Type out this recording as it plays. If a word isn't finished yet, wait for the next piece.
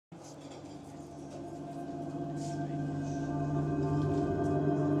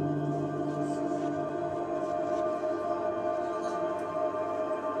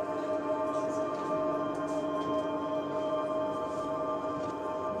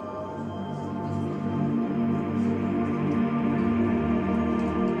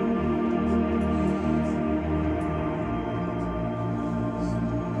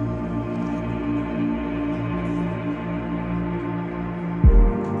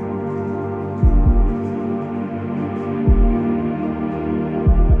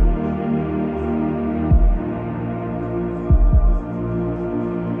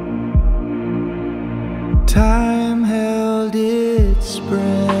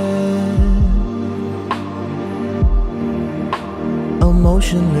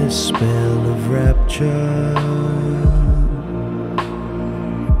emotionless spell of rapture.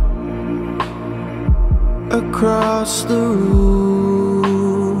 Across the room,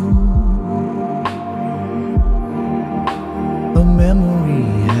 a memory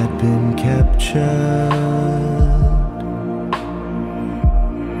had been captured,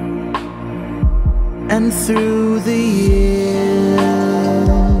 and through the years,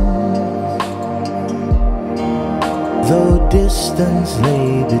 though distance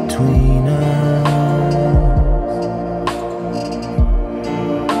lay between us,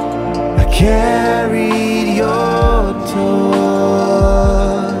 I carried your torch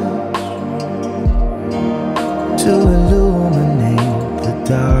to illuminate the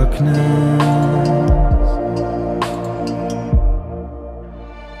darkness,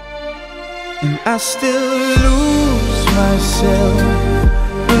 and I still lose myself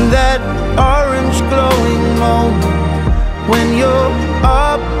in that orange glowing moment when your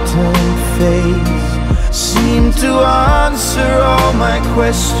upturned face seemed to answer all my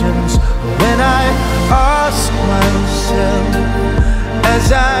questions. When I ask myself,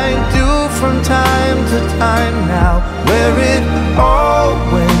 as I do from time to time now, where it all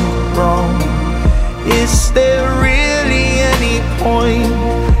went wrong, is there really any point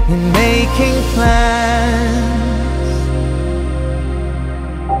in making plans?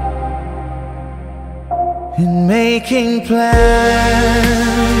 In making plans.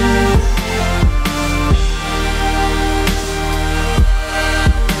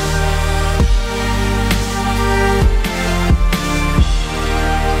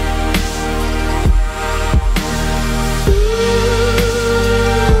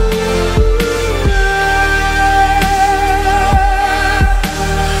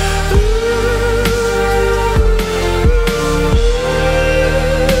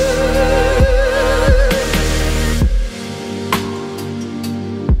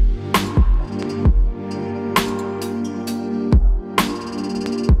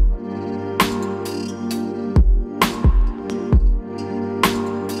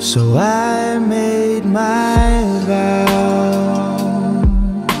 So I made my vow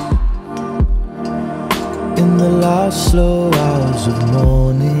in the last slow hours of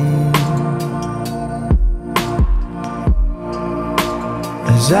morning,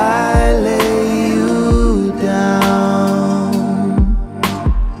 as I lay you down,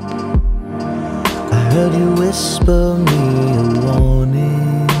 I heard you whisper me a warning.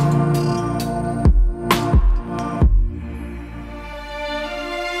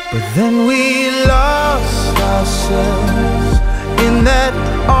 But then we lost ourselves in that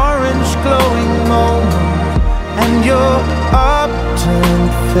orange glowing moment, and your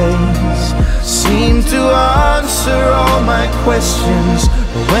upturned face seemed to answer all my questions.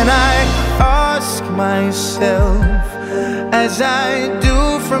 But when I ask myself, as I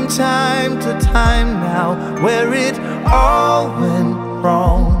do from time to time now, where it all went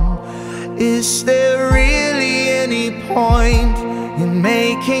wrong, is there really any point in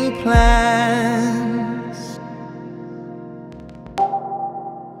making plans?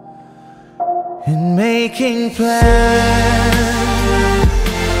 In making plans.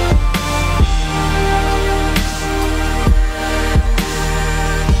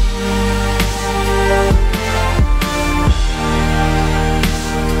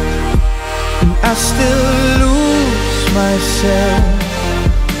 And I still lose myself